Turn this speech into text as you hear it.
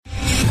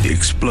The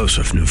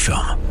explosive new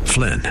film,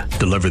 Flynn,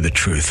 deliver the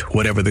truth,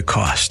 whatever the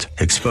cost,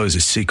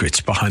 exposes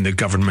secrets behind the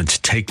government's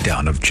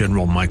takedown of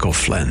General Michael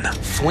Flynn.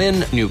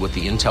 Flynn knew what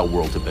the intel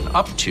world had been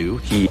up to.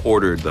 He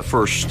ordered the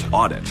first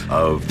audit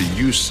of the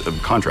use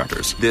of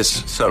contractors.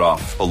 This set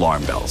off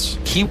alarm bells.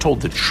 He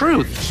told the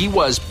truth. He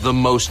was the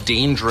most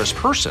dangerous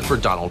person for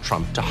Donald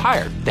Trump to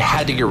hire. They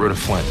had to get rid of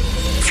Flynn.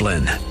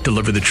 Flynn,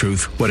 deliver the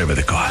truth, whatever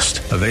the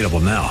cost. Available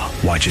now.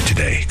 Watch it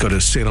today. Go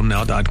to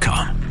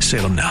salemnow.com.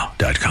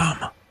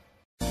 salemnow.com.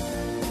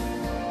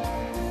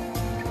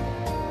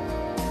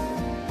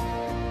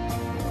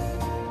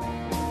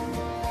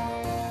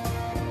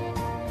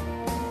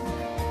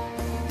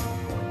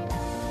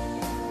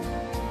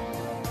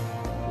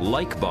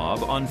 Like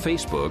Bob on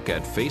Facebook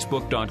at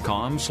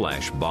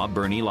facebook.com/Bob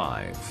Burney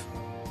Live.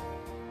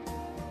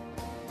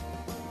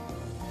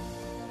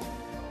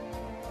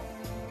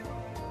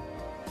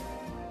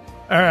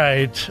 All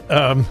right.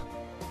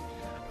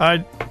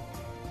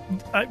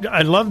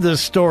 I love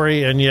this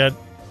story, and yet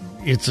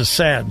it's a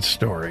sad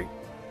story.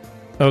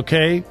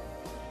 Okay?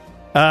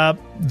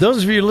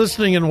 Those of you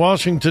listening in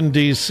Washington,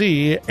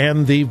 D.C.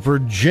 and the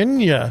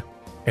Virginia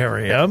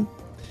area,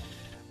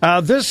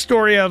 this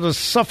story out of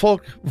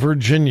Suffolk,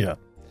 Virginia.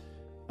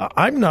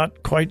 I'm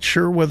not quite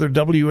sure whether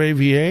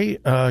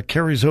WAVA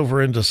carries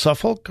over into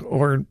Suffolk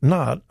or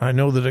not. I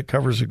know that it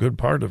covers a good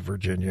part of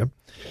Virginia.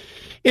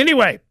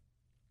 Anyway,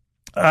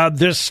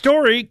 this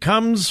story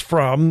comes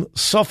from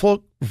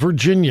Suffolk,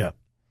 Virginia.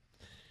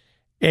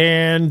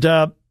 And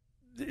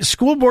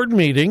school board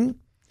meeting,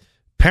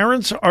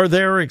 parents are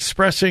there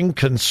expressing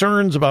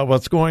concerns about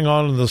what's going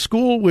on in the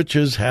school, which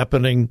is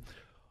happening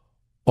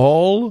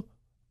all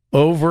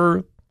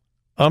over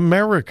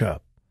America.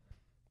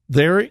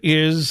 There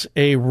is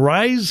a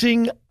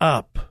rising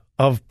up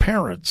of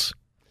parents.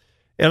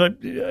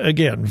 And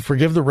again,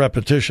 forgive the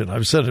repetition.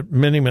 I've said it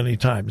many, many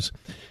times.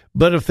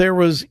 But if there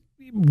was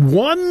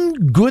one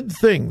good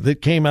thing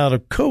that came out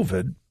of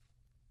COVID,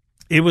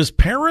 it was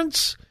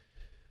parents,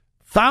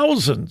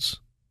 thousands,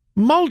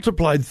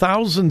 multiplied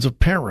thousands of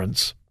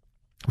parents,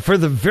 for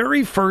the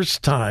very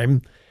first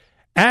time,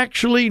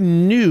 actually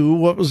knew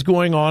what was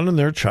going on in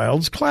their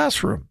child's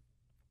classroom.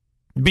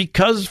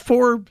 Because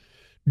for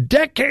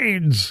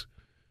decades,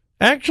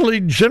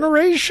 actually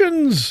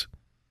generations,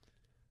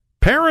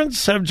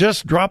 parents have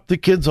just dropped the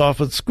kids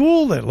off at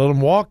school. They let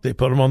them walk. They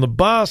put them on the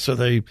bus, or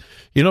they,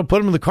 put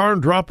them in the car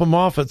and drop them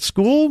off at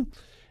school.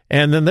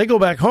 And then they go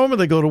back home, or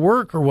they go to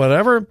work or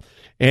whatever.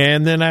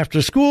 And then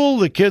after school,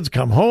 the kids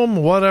come home,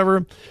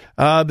 whatever.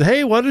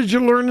 Hey, what did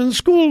you learn in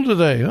school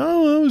today?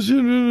 Oh, I was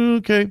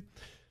okay.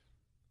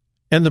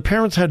 And the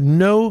parents had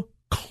no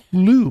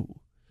clue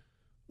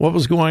what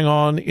was going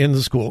on in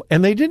the school.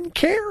 And they didn't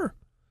care,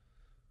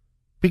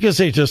 because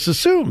they just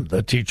assumed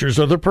the teachers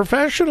are the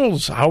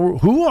professionals.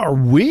 Who are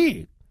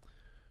we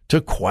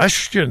to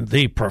question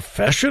the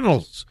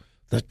professionals,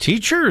 the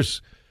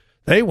teachers?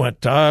 They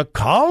went to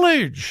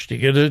college to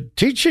get a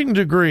teaching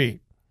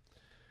degree.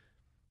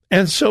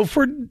 And so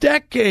for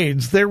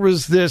decades, there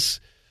was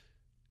this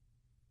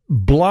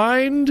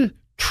blind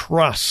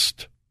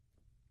trust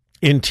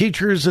in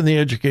teachers and the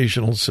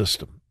educational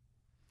system.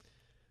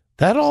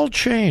 That all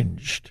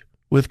changed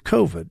with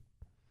COVID.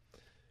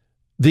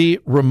 The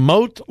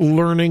remote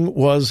learning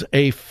was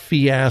a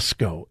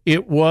fiasco.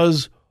 It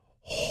was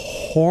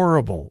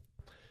horrible.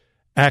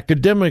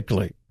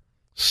 Academically,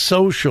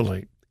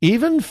 socially,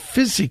 even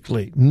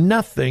physically,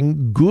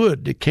 nothing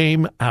good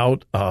came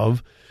out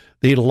of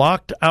the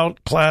locked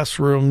out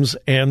classrooms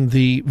and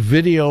the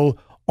video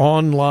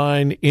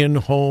online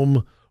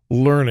in-home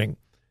learning,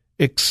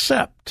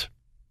 except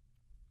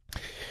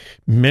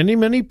many,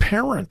 many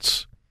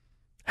parents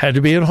had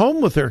to be at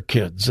home with their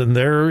kids, and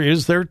there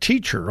is their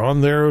teacher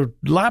on their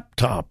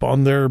laptop,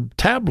 on their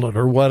tablet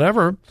or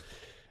whatever,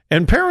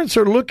 and parents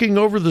are looking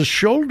over the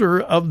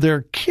shoulder of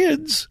their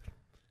kids,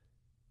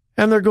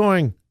 and they're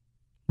going,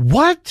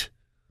 what?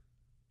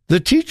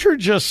 The teacher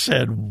just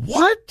said,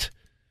 what?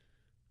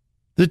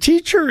 The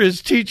teacher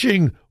is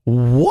teaching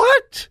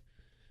what?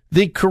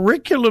 The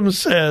curriculum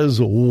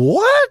says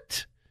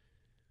what?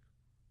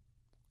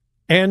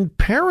 And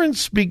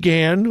parents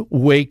began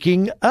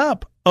waking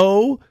up.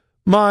 Oh,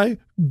 my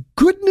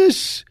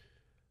goodness.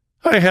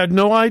 I had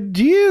no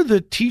idea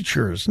that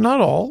teachers, not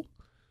all,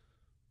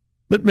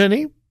 but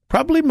many,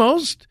 probably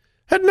most,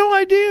 had no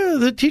idea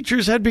that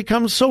teachers had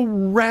become so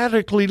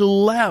radically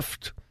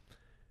left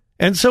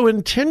and so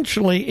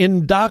intentionally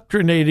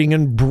indoctrinating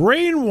and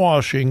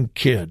brainwashing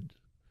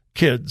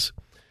kids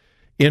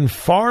in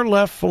far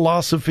left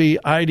philosophy,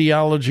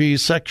 ideology,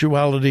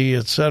 sexuality,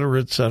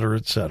 etc., etc.,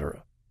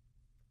 etc.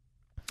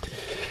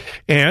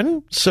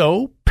 And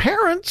so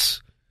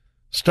parents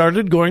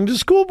started going to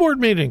school board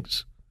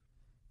meetings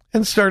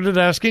and started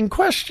asking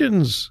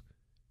questions.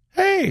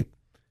 Hey,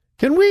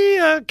 can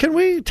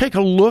we take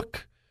a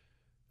look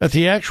at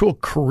the actual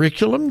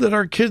curriculum that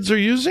our kids are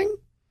using?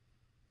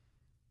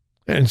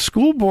 And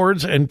school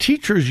boards and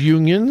teachers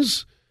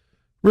unions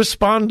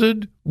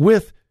responded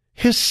with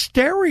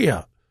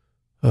hysteria.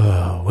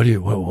 What do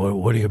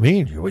you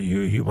mean?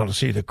 You want to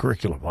see the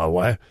curriculum?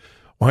 Why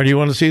Why do you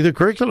want to see the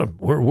curriculum?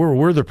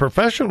 We're the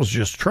professionals.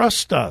 Just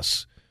trust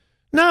us.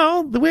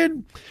 No,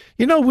 we'd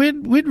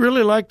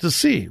really like to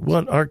see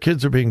what our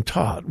kids are being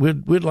taught.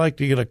 We'd like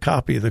to get a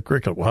copy of the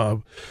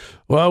curriculum.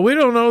 Well, we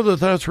don't know that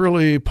that's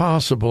really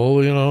possible,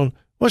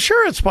 Well,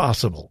 sure, it's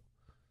possible.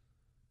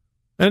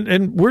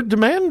 And we're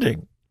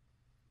demanding.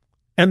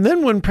 And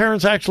then when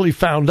parents actually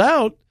found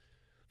out,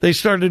 they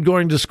started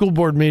going to school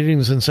board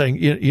meetings and saying,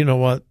 you know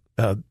what,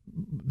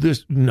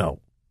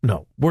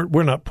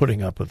 we're not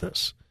putting up with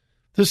this.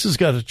 This has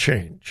got to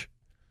change.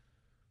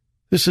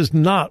 This is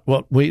not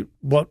what we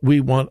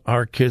want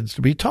our kids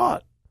to be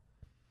taught.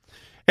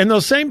 And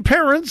those same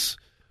parents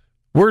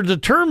were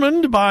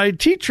determined by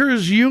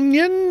teachers'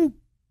 union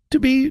to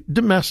be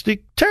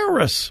domestic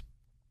terrorists.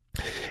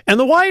 And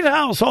the White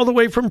House, all the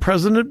way from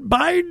President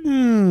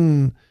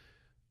Biden,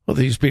 well,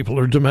 these people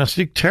are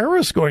domestic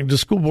terrorists going to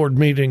school board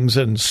meetings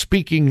and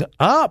speaking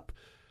up.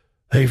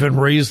 They even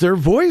raise their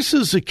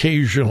voices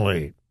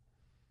occasionally.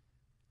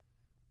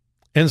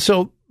 And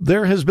so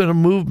there has been a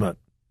movement.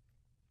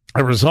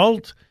 A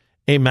result,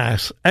 a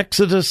mass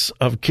exodus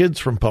of kids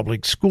from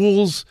public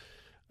schools,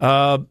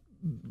 a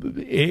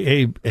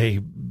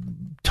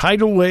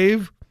tidal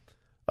wave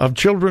of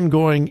children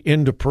going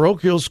into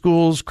parochial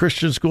schools,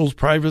 Christian schools,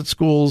 private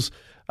schools,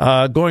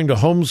 going to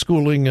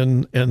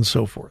homeschooling and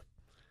so forth.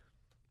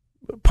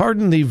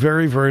 Pardon the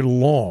very, very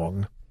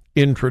long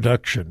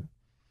introduction,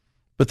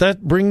 but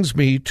that brings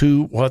me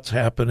to what's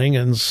happening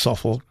in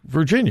Suffolk,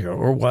 Virginia,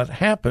 or what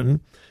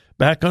happened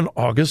back on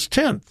August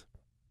 10th.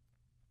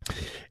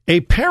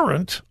 A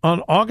parent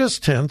on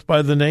August 10th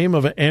by the name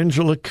of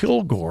Angela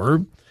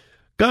Kilgore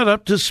got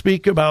up to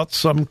speak about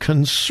some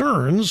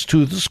concerns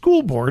to the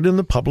school board in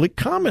the public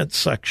comments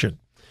section.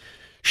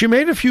 She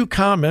made a few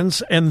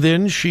comments and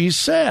then she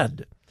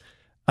said,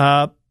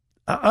 I'd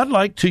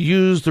like to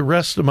use the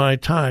rest of my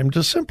time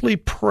to simply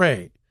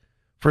pray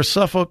for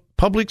Suffolk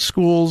Public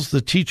Schools,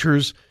 the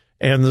teachers,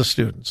 and the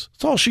students.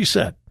 That's all she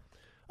said.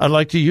 I'd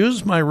like to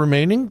use my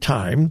remaining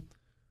time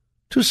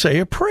to say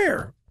a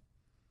prayer.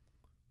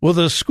 Well,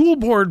 the school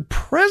board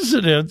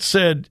president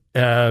said,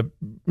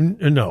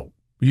 no,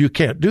 you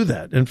can't do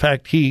that. In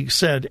fact, he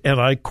said,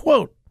 and I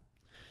quote,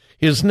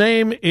 his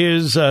name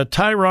is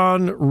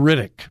Tyrone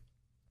Riddick.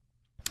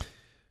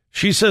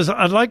 She says,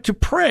 I'd like to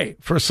pray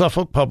for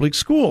Suffolk Public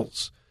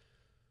Schools.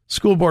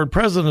 School board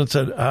president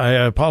said, I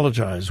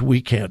apologize,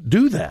 we can't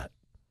do that.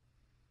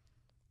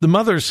 The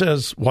mother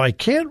says, why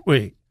can't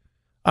we?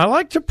 I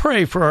like to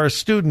pray for our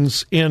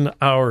students in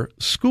our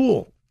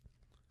school.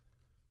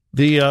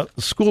 The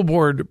school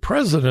board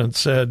president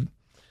said,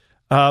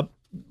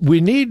 we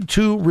need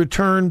to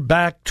return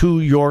back to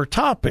your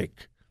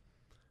topic.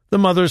 The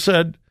mother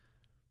said,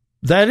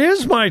 that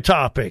is my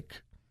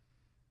topic.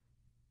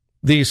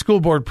 The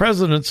school board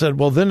president said,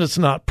 well, then it's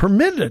not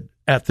permitted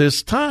at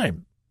this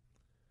time.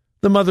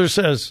 The mother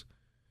says,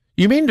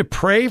 you mean to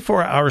pray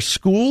for our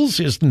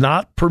schools is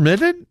not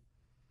permitted?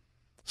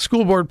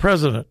 School board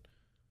president,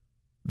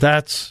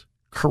 that's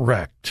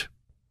correct.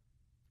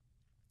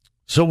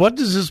 So what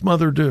does this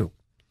mother do?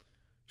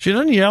 She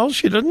doesn't yell.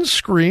 She doesn't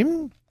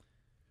scream.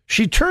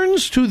 She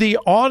turns to the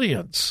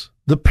audience,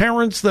 the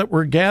parents that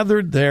were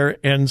gathered there,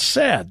 and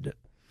said,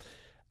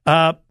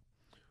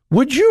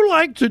 would you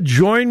like to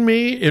join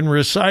me in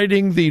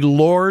reciting the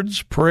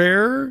Lord's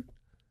Prayer?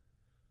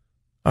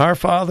 Our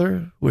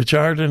Father, which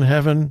art in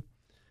heaven.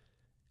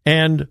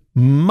 And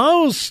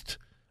most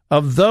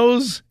of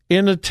those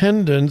in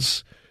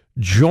attendance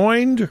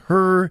joined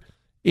her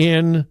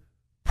in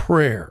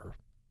prayer.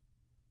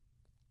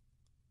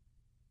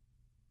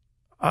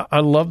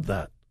 I love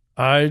that.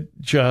 I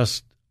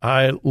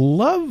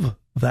love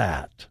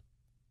that.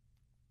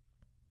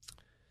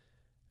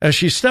 As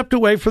she stepped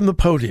away from the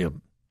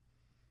podium,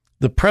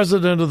 the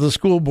president of the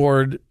school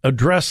board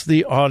addressed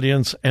the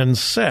audience and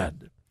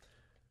said,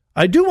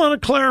 I do want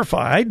to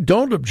clarify, I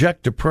don't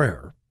object to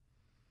prayer.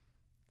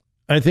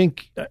 I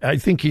think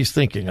he's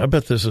thinking, I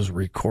bet this is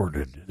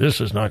recorded.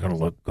 This is not going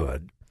to look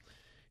good.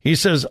 He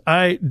says,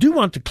 I do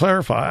want to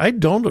clarify, I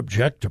don't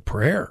object to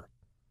prayer.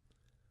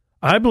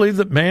 I believe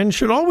that man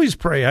should always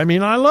pray. I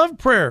mean, I love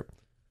prayer.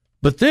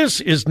 But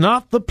this is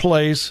not the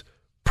place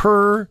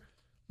per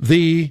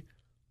the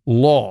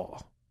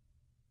law.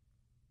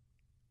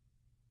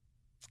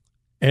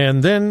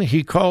 And then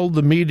he called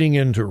the meeting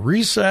into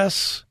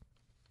recess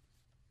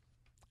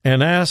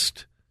and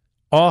asked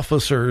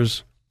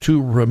officers to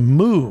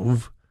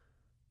remove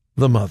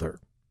the mother.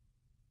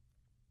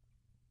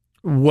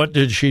 What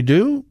did she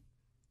do?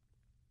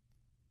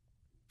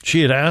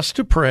 She had asked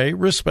to pray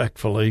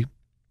respectfully.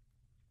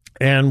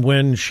 And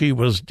when she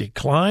was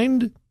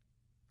declined,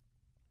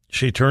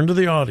 she turned to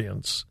the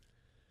audience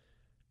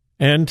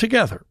and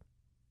together,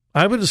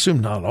 I would assume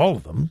not all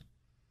of them,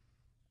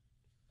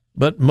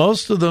 but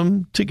most of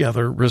them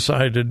together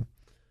recited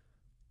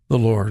the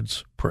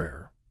Lord's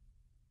Prayer.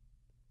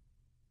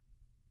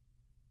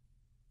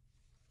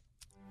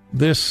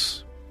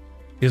 This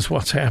is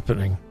what's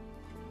happening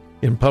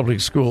in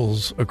public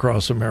schools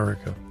across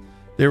America.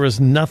 There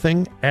is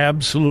nothing,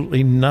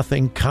 absolutely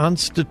nothing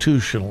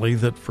constitutionally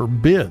that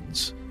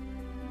forbids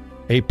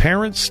a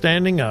parent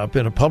standing up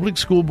in a public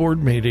school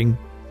board meeting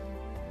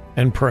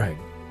and praying.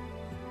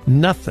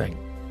 Nothing.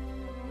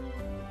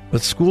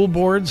 But school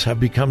boards have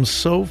become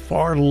so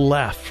far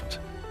left,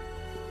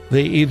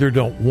 they either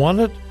don't want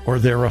it or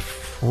they're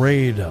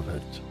afraid of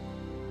it.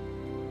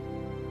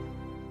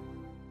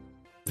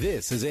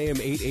 This is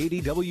AM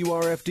 880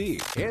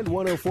 WRFD and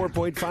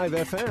 104.5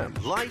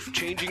 FM.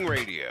 Life-changing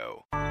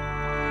radio.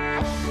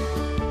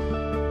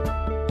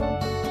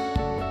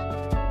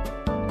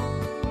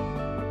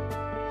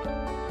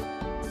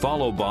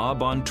 Follow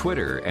Bob on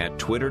Twitter at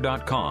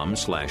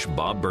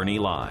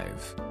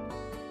twitter.com/BobBernieLive.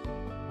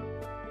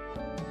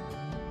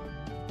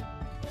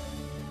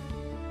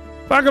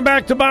 Welcome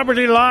back to Bob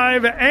Bernie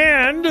Live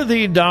and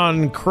the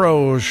Don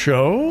Crow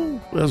Show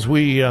as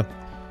we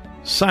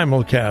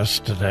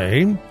simulcast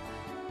today.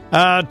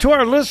 To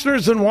our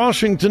listeners in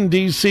Washington,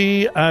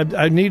 D.C.,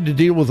 I need to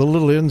deal with a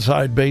little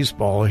inside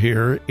baseball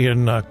here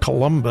in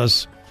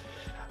Columbus.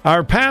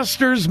 Our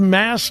Pastor's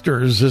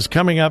Masters is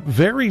coming up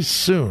very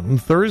soon,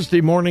 Thursday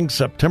morning,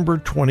 September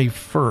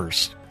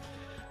 21st.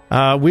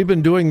 We've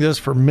been doing this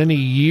for many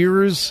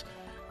years.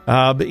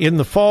 In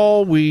the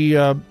fall, we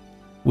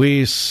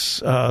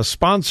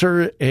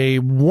sponsor a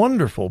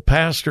wonderful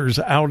pastor's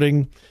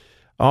outing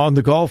on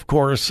the golf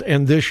course,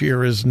 and this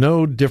year is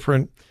no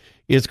different.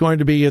 It's going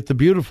to be at the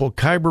beautiful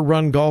Khyber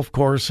Run Golf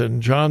Course in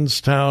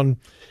Johnstown,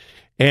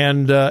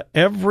 and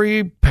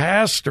every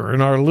pastor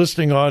in our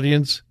listening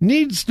audience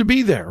needs to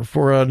be there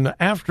for an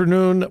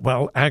afternoon,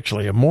 well,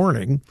 actually a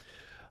morning,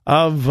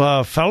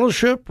 of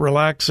fellowship,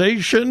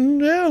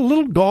 relaxation, a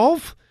little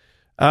golf,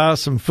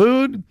 some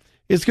food.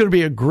 It's going to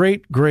be a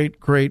great, great,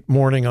 great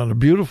morning on a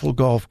beautiful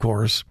golf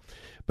course,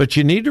 but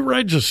you need to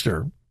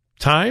register.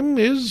 Time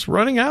is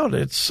running out.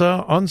 It's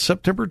on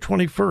September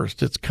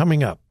 21st. It's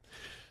coming up.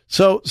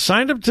 So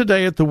sign up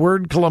today at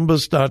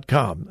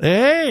thewordcolumbus.com.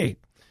 Hey,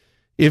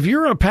 if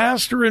you're a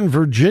pastor in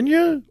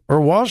Virginia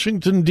or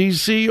Washington,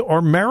 D.C.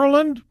 or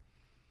Maryland,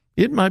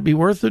 it might be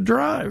worth the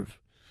drive.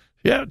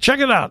 Yeah, check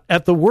it out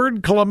at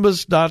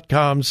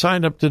thewordcolumbus.com.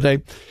 Sign up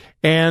today.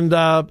 And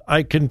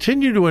I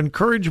continue to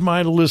encourage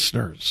my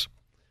listeners,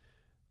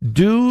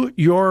 do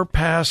your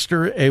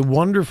pastor a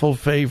wonderful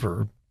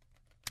favor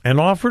and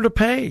offer to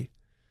pay.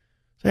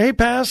 Say, hey,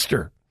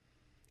 Pastor,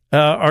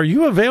 are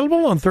you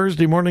available on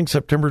Thursday morning,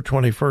 September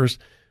 21st?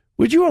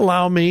 Would you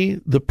allow me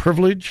the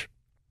privilege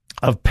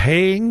of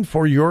paying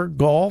for your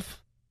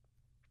golf?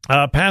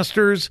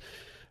 Pastors,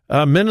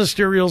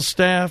 ministerial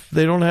staff,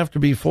 they don't have to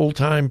be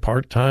full-time,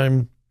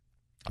 part-time,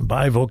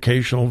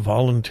 bivocational,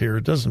 volunteer.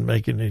 It doesn't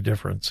make any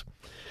difference.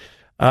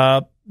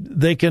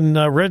 They can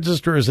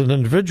register as an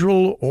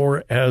individual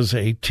or as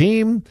a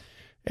team.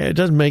 It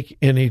doesn't make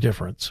any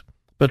difference.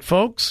 But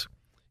folks,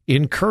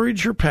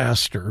 encourage your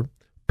pastor,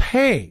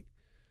 pay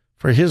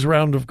for his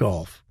round of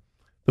golf.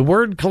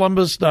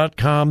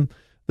 TheWordColumbus.com,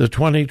 the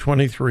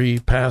 2023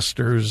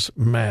 Pastor's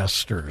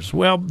Masters.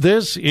 Well,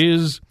 this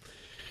is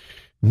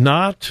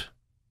not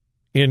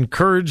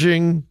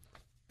encouraging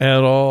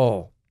at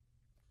all.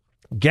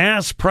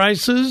 Gas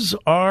prices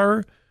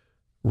are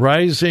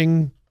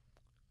rising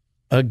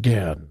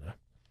again.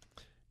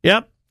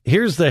 Yep,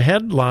 here's the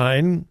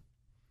headline.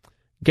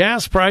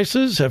 Gas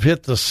prices have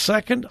hit the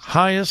second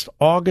highest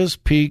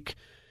August peak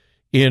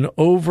in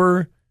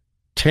over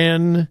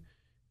 10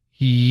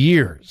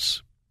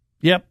 years.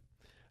 Yep,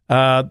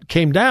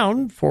 came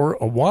down for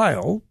a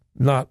while,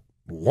 not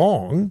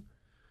long,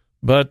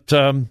 but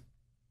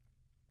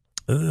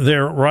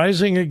they're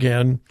rising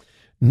again.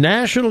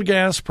 National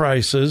gas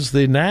prices,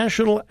 the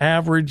national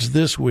average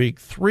this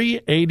week,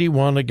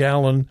 $3.81 a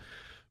gallon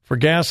for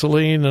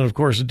gasoline, and of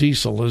course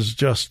diesel is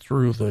just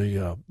through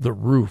the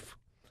roof.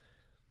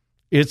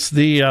 It's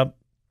the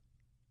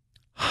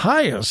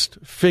highest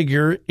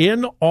figure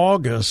in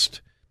August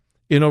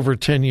in over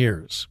 10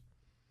 years.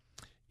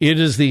 It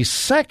is the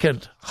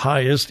second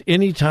highest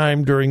any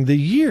time during the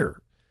year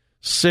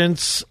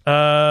since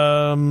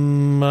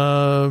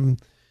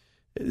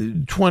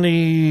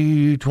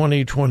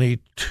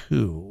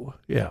 2022.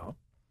 Yeah.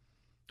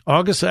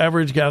 August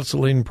average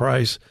gasoline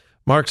price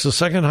marks the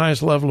second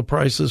highest level of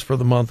prices for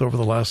the month over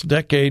the last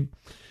decade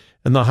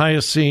and the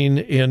highest seen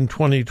in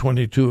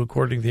 2022,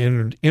 according to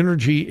the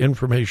Energy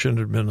Information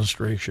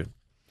Administration.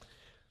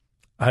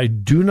 I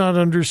do not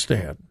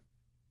understand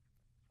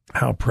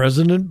how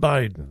President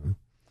Biden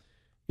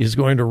is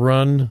going to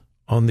run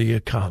on the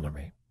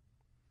economy.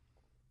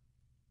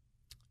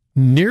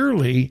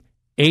 Nearly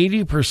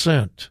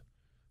 80%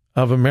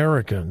 of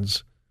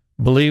Americans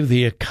believe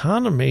the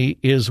economy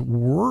is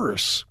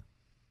worse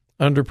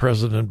under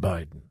President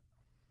Biden.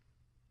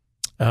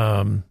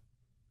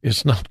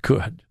 It's not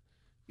good.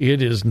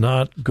 It is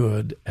not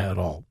good at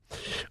all.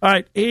 All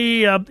right,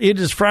 it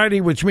is Friday,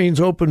 which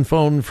means Open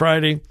Phone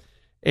Friday,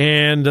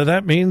 and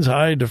that means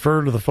I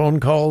defer to the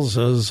phone calls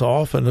as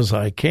often as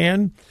I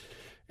can.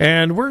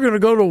 And we're going to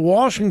go to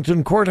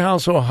Washington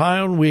Courthouse,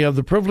 Ohio, and we have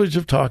the privilege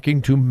of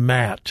talking to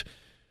Matt.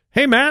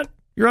 Hey, Matt,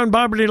 you're on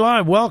Bob Bernie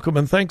Live. Welcome,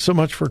 and thanks so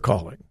much for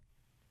calling.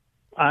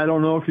 I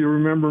don't know if you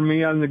remember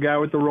me. I'm the guy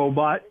with the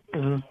robot.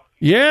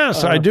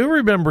 Yes, I do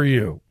remember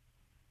you.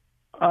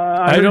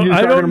 I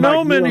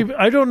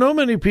don't know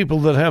many people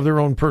that have their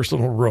own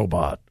personal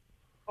robot.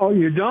 Oh,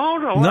 you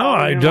don't? Oh, no,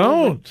 I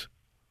don't.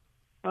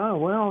 Oh,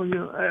 well,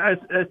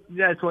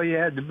 that's why you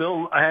had to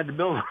build. I had to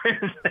build.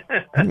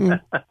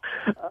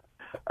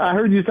 I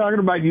heard you talking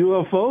about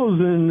UFOs,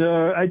 and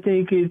I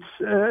think it's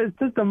a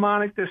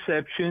demonic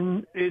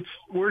deception.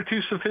 We're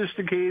too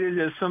sophisticated,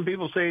 as some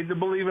people say, to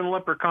believe in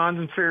leprechauns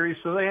and fairies,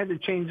 so they had to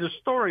change the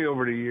story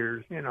over the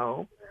years,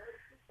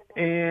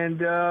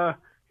 And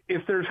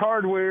if there's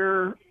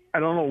hardware, I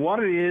don't know what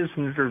it is,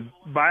 and if there's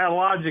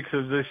biologics,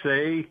 as they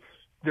say,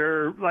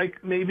 they're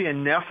like maybe a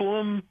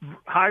Nephilim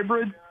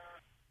hybrid,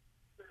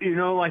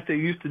 like they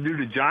used to do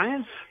to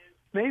giants,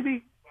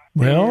 maybe.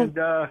 Well,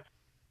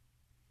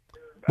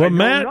 and,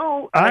 Matt,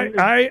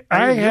 I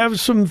have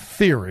some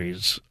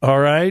theories, all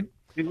right?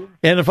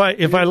 And if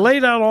I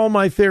laid out all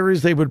my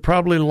theories, they would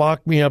probably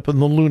lock me up in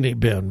the loony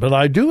bin. But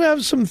I do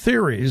have some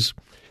theories,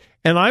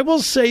 and I will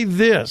say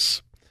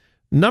this.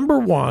 Number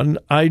one,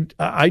 I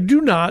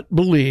do not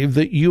believe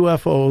that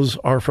UFOs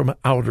are from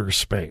outer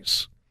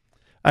space.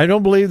 I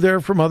don't believe they're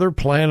from other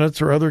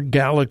planets or other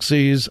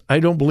galaxies. I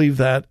don't believe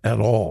that at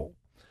all.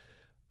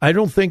 I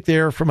don't think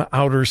they're from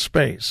outer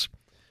space.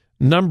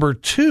 Number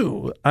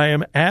two, I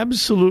am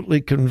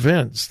absolutely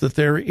convinced that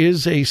there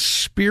is a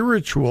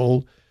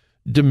spiritual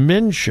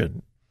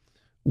dimension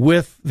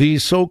with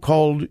these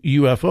so-called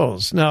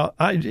UFOs. Now,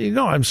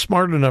 I'm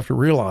smart enough to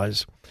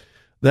realize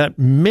that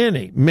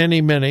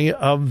many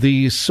of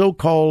the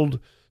so-called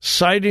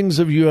sightings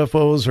of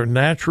UFOs are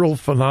natural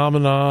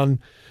phenomenon.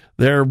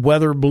 They're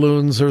weather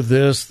balloons or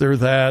this, they're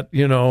that,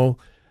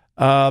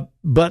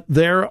 but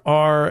there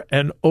are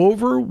an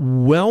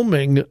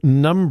overwhelming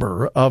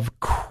number of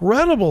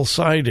credible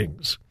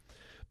sightings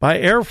by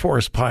Air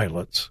Force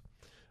pilots,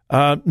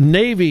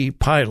 Navy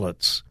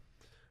pilots,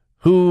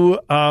 who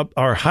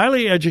are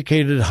highly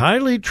educated,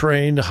 highly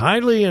trained,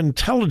 highly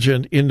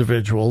intelligent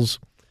individuals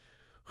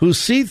who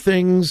see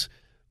things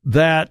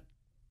that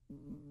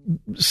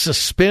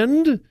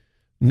suspend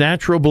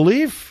natural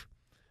belief,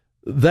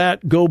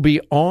 that go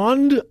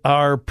beyond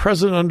our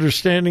present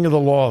understanding of the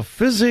law of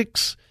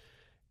physics.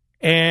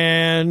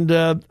 And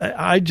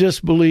I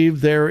just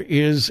believe there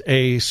is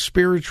a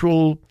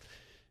supernatural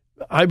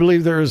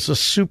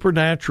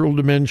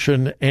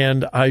dimension,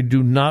 and I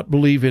do not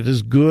believe it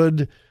is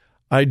good.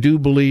 I do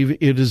believe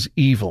it is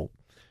evil.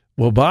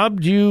 Well,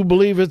 Bob, do you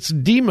believe it's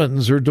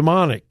demons or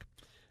demonic?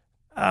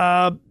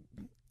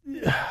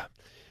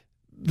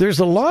 There's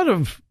a lot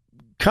of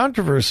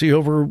controversy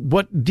over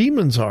what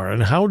demons are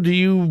and how do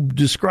you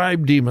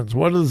describe demons.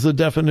 What is the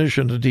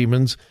definition of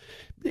demons?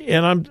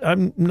 And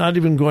I'm not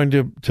even going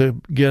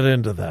to get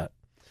into that.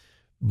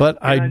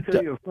 But Can I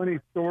tell you a funny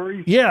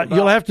story? Yeah,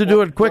 you'll have to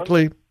do it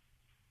quickly.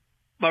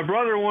 My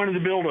brother wanted to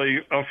build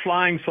a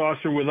flying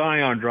saucer with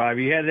ion drive.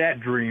 He had that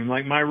dream,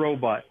 like my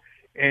robot.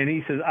 And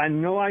he says, I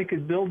know I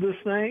could build this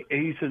thing.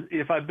 And he says,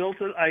 if I built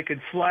it, I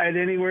could fly it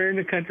anywhere in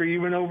the country,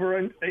 even over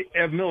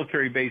a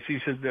military base. He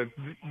says, the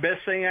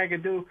best thing I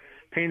could do,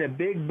 paint a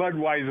big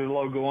Budweiser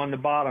logo on the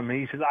bottom. And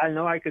he says, I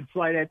know I could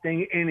fly that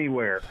thing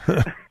anywhere.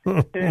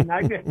 And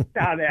I just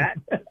saw that.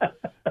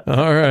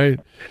 All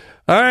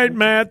right,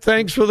 Matt,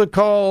 thanks for the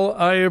call.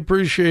 I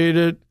appreciate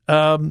it.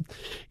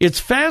 It's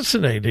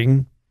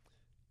fascinating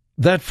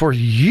that for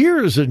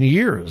years and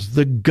years,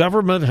 the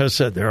government has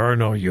said there are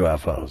no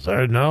UFOs.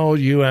 There are no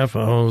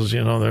UFOs.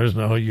 There's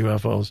no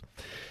UFOs.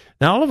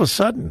 Now, all of a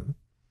sudden,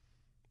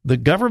 the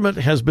government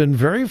has been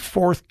very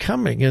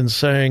forthcoming in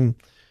saying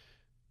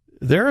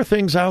there are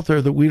things out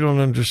there that we don't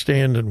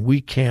understand and we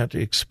can't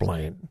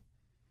explain.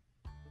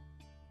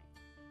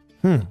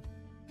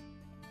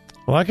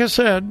 Like I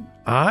said,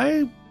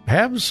 I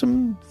have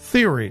some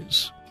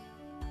theories,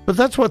 but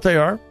that's what they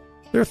are.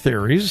 They're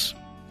theories.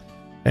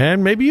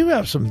 And maybe you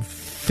have some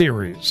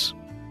theories.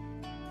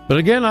 But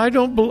again, I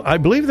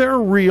believe they're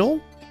real.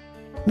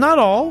 Not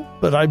all,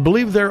 but I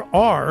believe there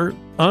are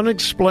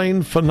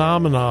unexplained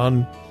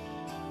phenomenon.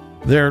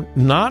 They're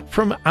not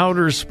from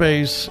outer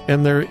space,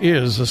 and there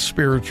is a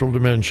spiritual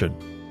dimension.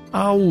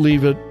 I'll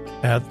leave it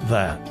at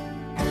that.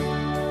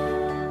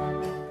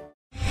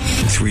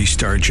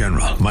 3-star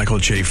General Michael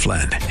J.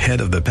 Flynn,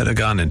 head of the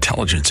Pentagon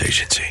Intelligence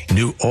Agency,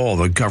 knew all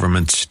the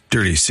government's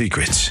dirty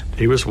secrets.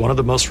 He was one of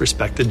the most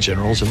respected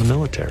generals in the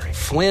military.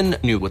 Flynn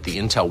knew what the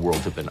intel world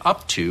had been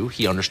up to.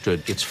 He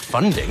understood its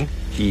funding.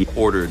 He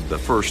ordered the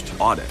first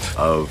audit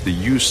of the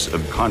use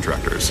of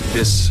contractors.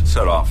 This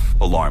set off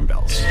alarm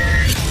bells.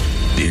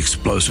 The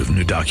explosive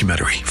new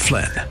documentary,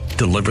 Flynn,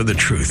 Deliver the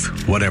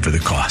Truth, Whatever the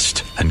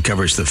Cost,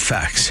 uncovers the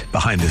facts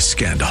behind this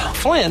scandal.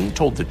 Flynn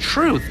told the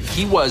truth.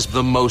 He was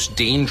the most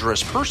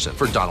dangerous person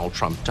for Donald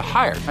Trump to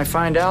hire. I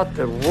find out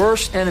the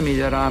worst enemy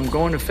that I'm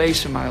going to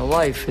face in my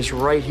life is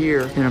right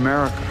here in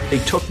America. They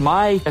took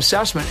my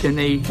assessment and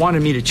they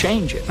wanted me to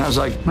change it. And I was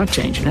like, I'm not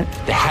changing it.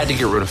 They had to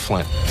get rid of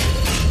Flynn.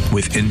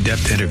 With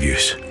in-depth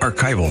interviews,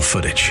 archival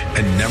footage,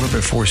 and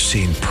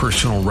never-before-seen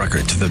personal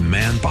records of the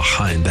man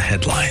behind the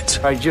headlines.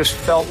 I just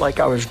felt like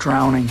I was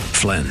drowning.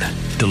 Flynn,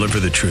 deliver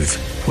the truth,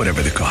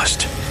 whatever the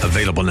cost.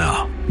 Available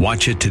now.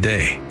 Watch it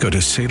today. Go to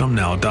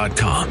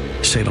salemnow.com.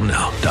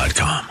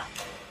 salemnow.com.